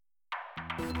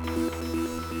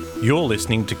You're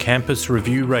listening to Campus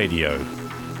Review Radio.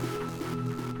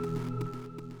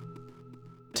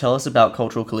 Tell us about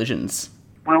cultural collisions.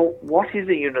 Well, what is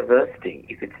a university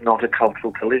if it's not a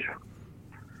cultural collision?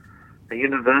 A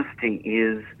university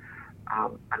is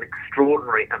an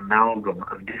extraordinary amalgam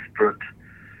of disparate,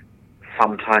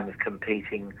 sometimes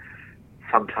competing,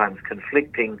 sometimes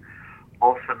conflicting,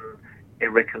 often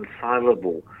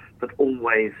irreconcilable, but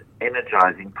always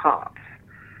energizing parts.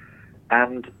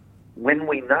 And when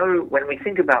we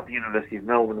think about the University of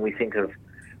Melbourne, we think of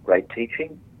great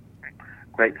teaching,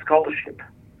 great scholarship.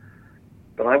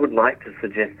 But I would like to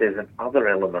suggest there's another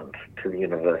element to the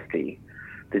university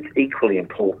that's equally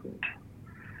important,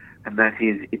 and that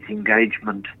is its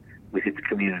engagement with its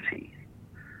community.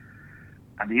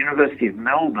 And the University of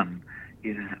Melbourne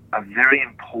is a very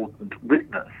important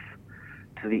witness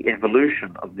to the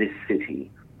evolution of this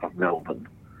city of Melbourne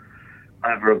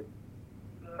over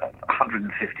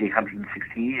 150,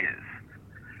 160 years.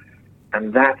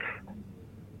 And that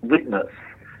witness,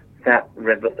 that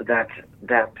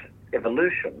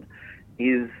evolution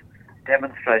is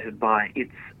demonstrated by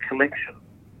its collection,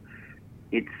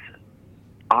 its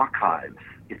archives,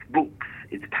 its books,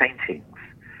 its paintings,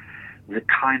 the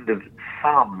kind of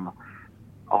sum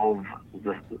of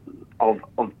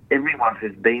everyone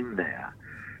who's been there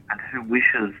and who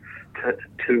wishes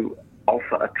to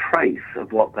offer a trace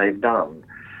of what they've done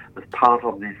as part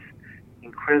of this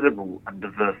incredible and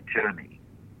diverse journey.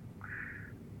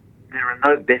 There are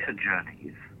no better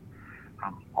journeys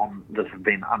that have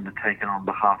been undertaken on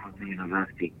behalf of the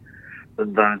university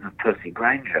than those of Percy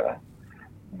Granger,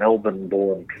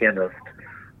 Melbourne-born pianist,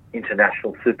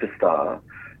 international superstar,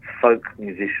 folk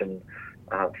musician,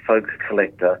 folk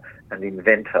collector and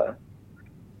inventor,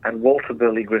 and Walter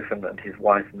Burley Griffin and his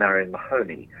wife Marion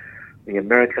Mahoney, the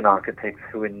American architects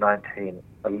who in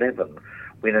 1911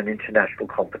 win an international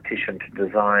competition to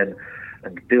design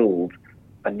and build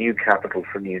a new capital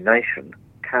for a new nation,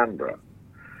 Canberra.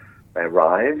 They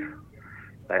arrive,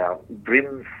 they are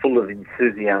brim full of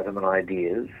enthusiasm and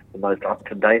ideas, the most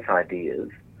up-to-date ideas,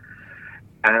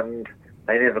 and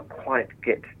they never quite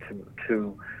get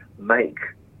to make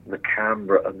the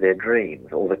Canberra of their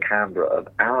dreams or the Canberra of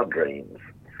our dreams.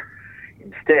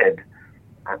 Instead,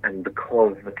 and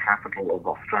because the capital of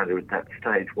Australia at that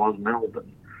stage was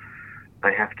Melbourne,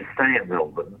 they have to stay in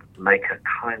Melbourne, make a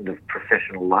kind of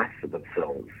professional life for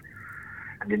themselves.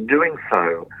 And in doing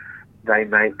so, they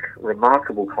make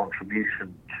remarkable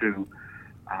contribution to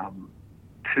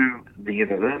the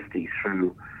university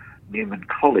through Newman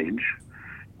College,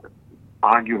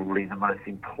 arguably the most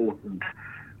important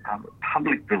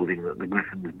public building that the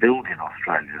Griffins built in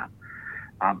Australia,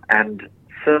 and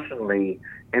certainly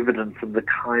evidence of the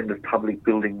kind of public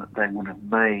building that they would have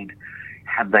made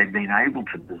had they been able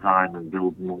to design and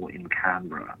build more in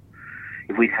Canberra.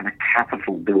 If we had a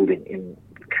capital building in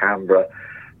Canberra,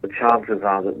 the chances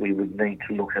are that we would need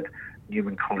to look at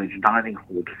Newman College Dining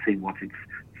Hall to see what its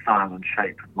style and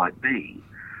shape might be.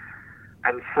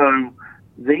 And so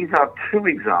these are two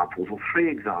examples or three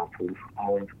examples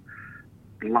of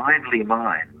lively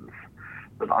minds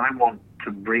that I want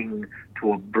to bring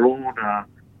to a broader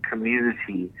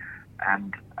community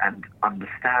and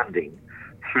understanding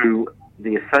through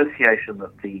the association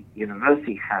that the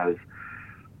university has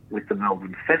with the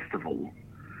Melbourne Festival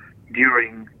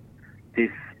during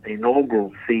this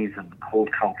inaugural season called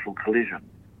Cultural Collision.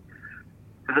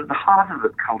 But at the heart of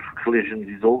it, Cultural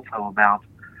Collisions is also about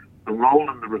the role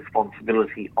and the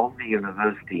responsibility of the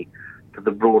university to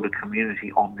the broader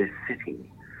community of this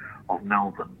city of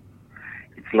Melbourne.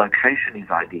 Its location is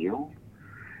ideal,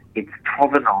 its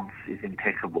provenance is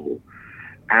impeccable,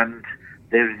 and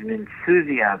there is an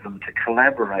enthusiasm to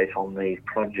collaborate on these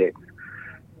projects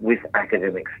with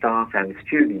academic staff and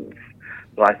students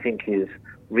that I think is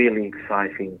really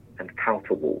exciting and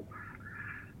palpable.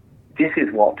 This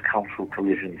is what Cultural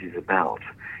Collisions is about.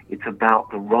 It's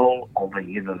about the role of a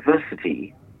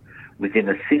university within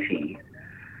a city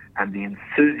and the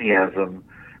enthusiasm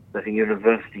that a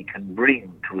university can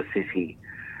bring to a city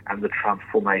and the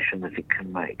transformation that it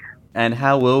can make. And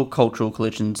how will Cultural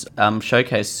Collisions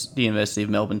showcase the University of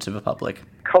Melbourne to the public?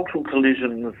 Cultural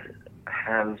Collisions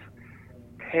has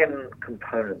 10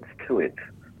 components to it,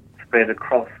 spread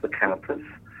across the campus,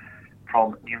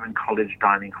 from Newman College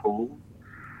Dining Hall,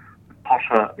 the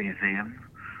Potter Museum,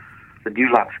 the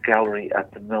Dulux Gallery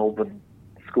at the Melbourne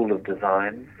School of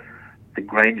Design, the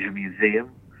Granger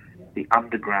Museum, the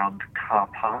Underground Car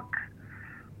Park,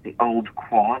 the Old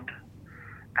Quad,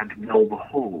 and Melbourne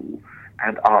Hall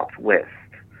and Arts West.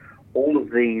 All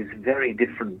of these very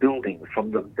different buildings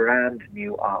from the brand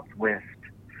new Arts West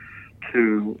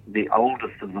to the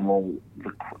oldest of them all,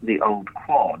 the old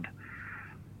quad,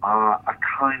 are a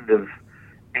kind of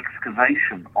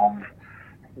excavation of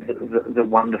the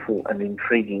wonderful and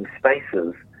intriguing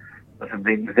spaces that have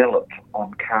been developed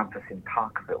on campus in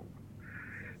Parkville.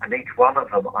 And each one of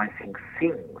them, I think,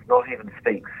 sings, not even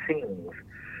speaks, sings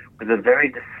with a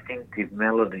very distinctive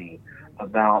melody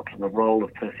about the role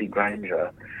of Percy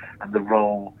Grainger and the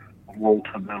role of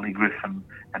Walter Burley Griffin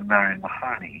and Marion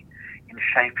Mahoney in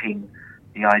shaping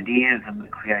the ideas and the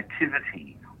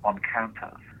creativity on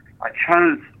campus. I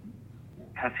chose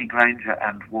Percy Grainger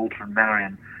and Walter and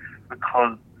Marion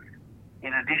because,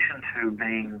 in addition to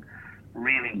being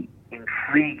really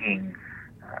intriguing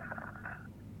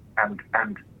and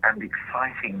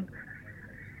exciting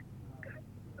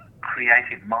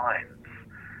creative minds,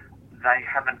 they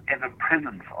have an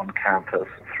ever-presence on campus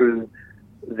through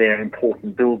their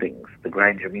important buildings, the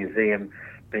Grainger Museum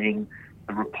being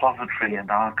the repository and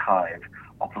archive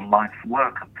of the life's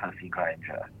work of Percy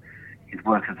Grainger, his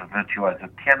work as a virtuoso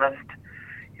pianist,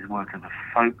 his work as a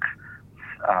folk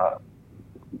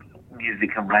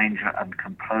music arranger and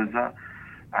composer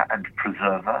and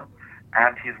preserver,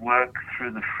 and his work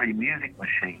through the free music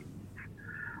machines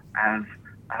as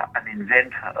an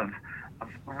inventor of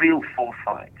real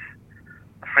foresight.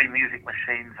 The free music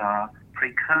machines are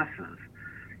precursors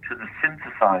to the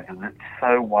synthesizer that's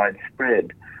so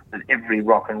widespread that every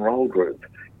rock and roll group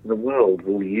in the world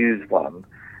will use one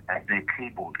as their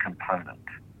keyboard component.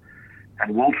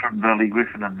 And Walter and Burley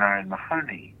Griffin and Marion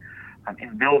Mahoney,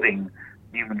 in building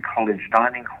Newman College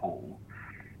Dining Hall,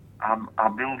 are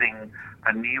building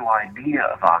a new idea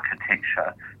of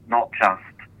architecture, not just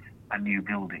a new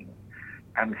building.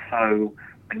 And so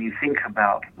when you think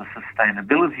about the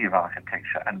sustainability of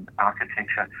architecture and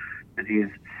architecture that is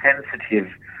sensitive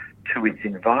to its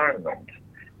environment,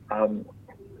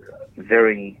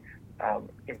 very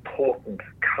important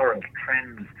current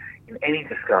trends in any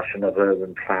discussion of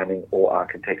urban planning or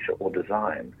architecture or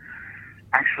design.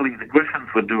 Actually, the Griffins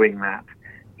were doing that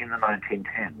in the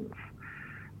 1910s.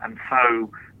 And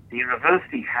so the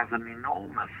university has an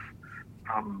enormous,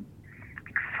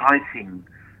 exciting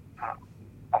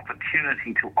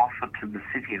opportunity to offer to the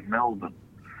city of Melbourne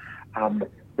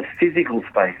the physical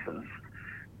spaces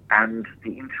and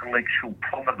the intellectual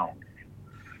provenance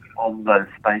of those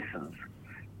spaces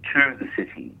to the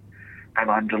city. And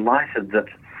I'm delighted that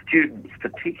students,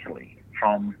 particularly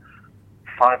from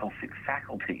 5 or 6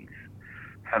 faculties,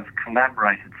 have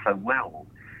collaborated so well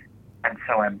and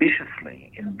so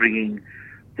ambitiously in bringing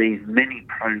these many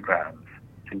programs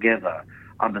together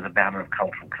under the banner of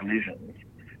Cultural Collisions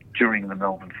during the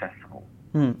Melbourne Festival.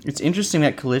 It's interesting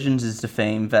that Collisions is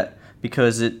defamed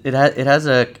because it has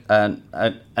a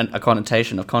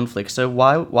connotation of conflict. So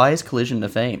why is collision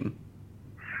defame?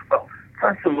 Well,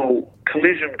 first of all,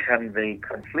 collision can be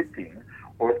conflicting,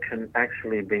 or it can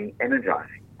actually be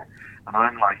energizing. And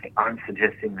I'm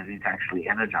suggesting that it's actually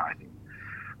energizing.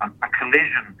 A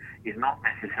collision is not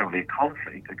necessarily a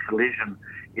conflict. A collision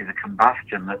is a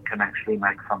combustion that can actually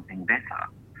make something better.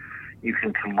 You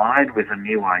can collide with a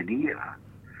new idea,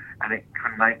 and it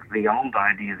can make the old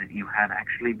idea that you had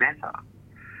actually better.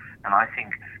 And I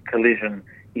think collision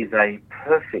is a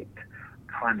perfect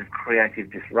kind of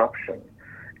creative disruption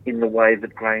in the way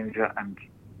that Grainger and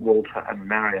Walter and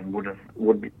Marion would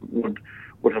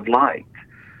have liked.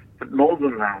 But more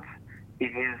than that,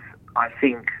 it is, I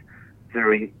think,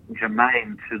 very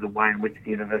germane to the way in which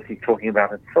the university is talking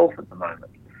about itself at the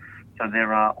moment. So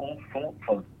there are all sorts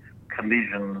of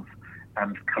collisions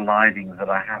and collidings that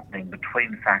are happening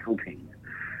between faculties.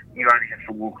 You only have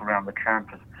to walk around the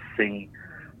campus to see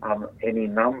any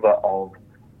number of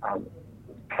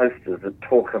posters that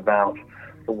talk about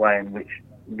the way in which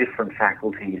different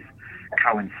faculties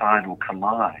coincide or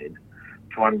collide,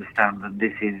 to understand that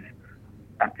this is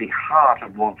at the heart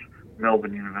of what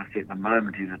Melbourne University at the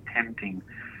moment is attempting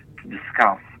to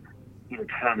discuss in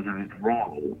terms of its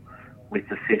role with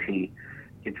the city,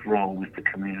 its role with the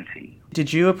community.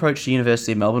 Did you approach the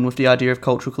University of Melbourne with the idea of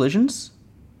cultural collisions?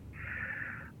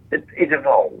 It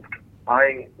evolved.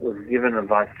 I was given a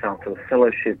Vice-Chancellor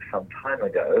fellowship some time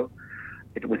ago.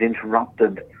 It was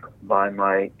interrupted by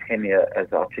my tenure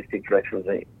as Artistic Director of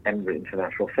the Edinburgh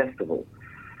International Festival.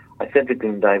 I said to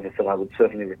Glyn Davis that I would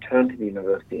certainly return to the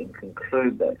university and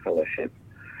conclude that fellowship.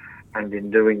 And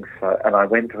in doing so, and I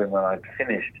went to him when I'd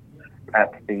finished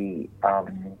at the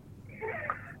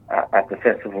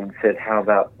festival and said, how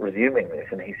about resuming this?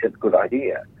 And he said, good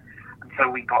idea. And so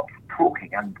we got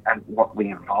talking, and what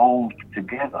we evolved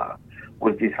together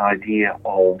was this idea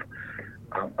of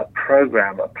a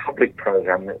program, a public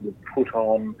program that would put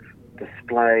on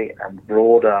display and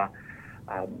broader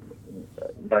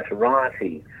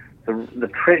notoriety, the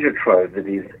treasure trove that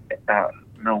is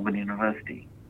Melbourne University.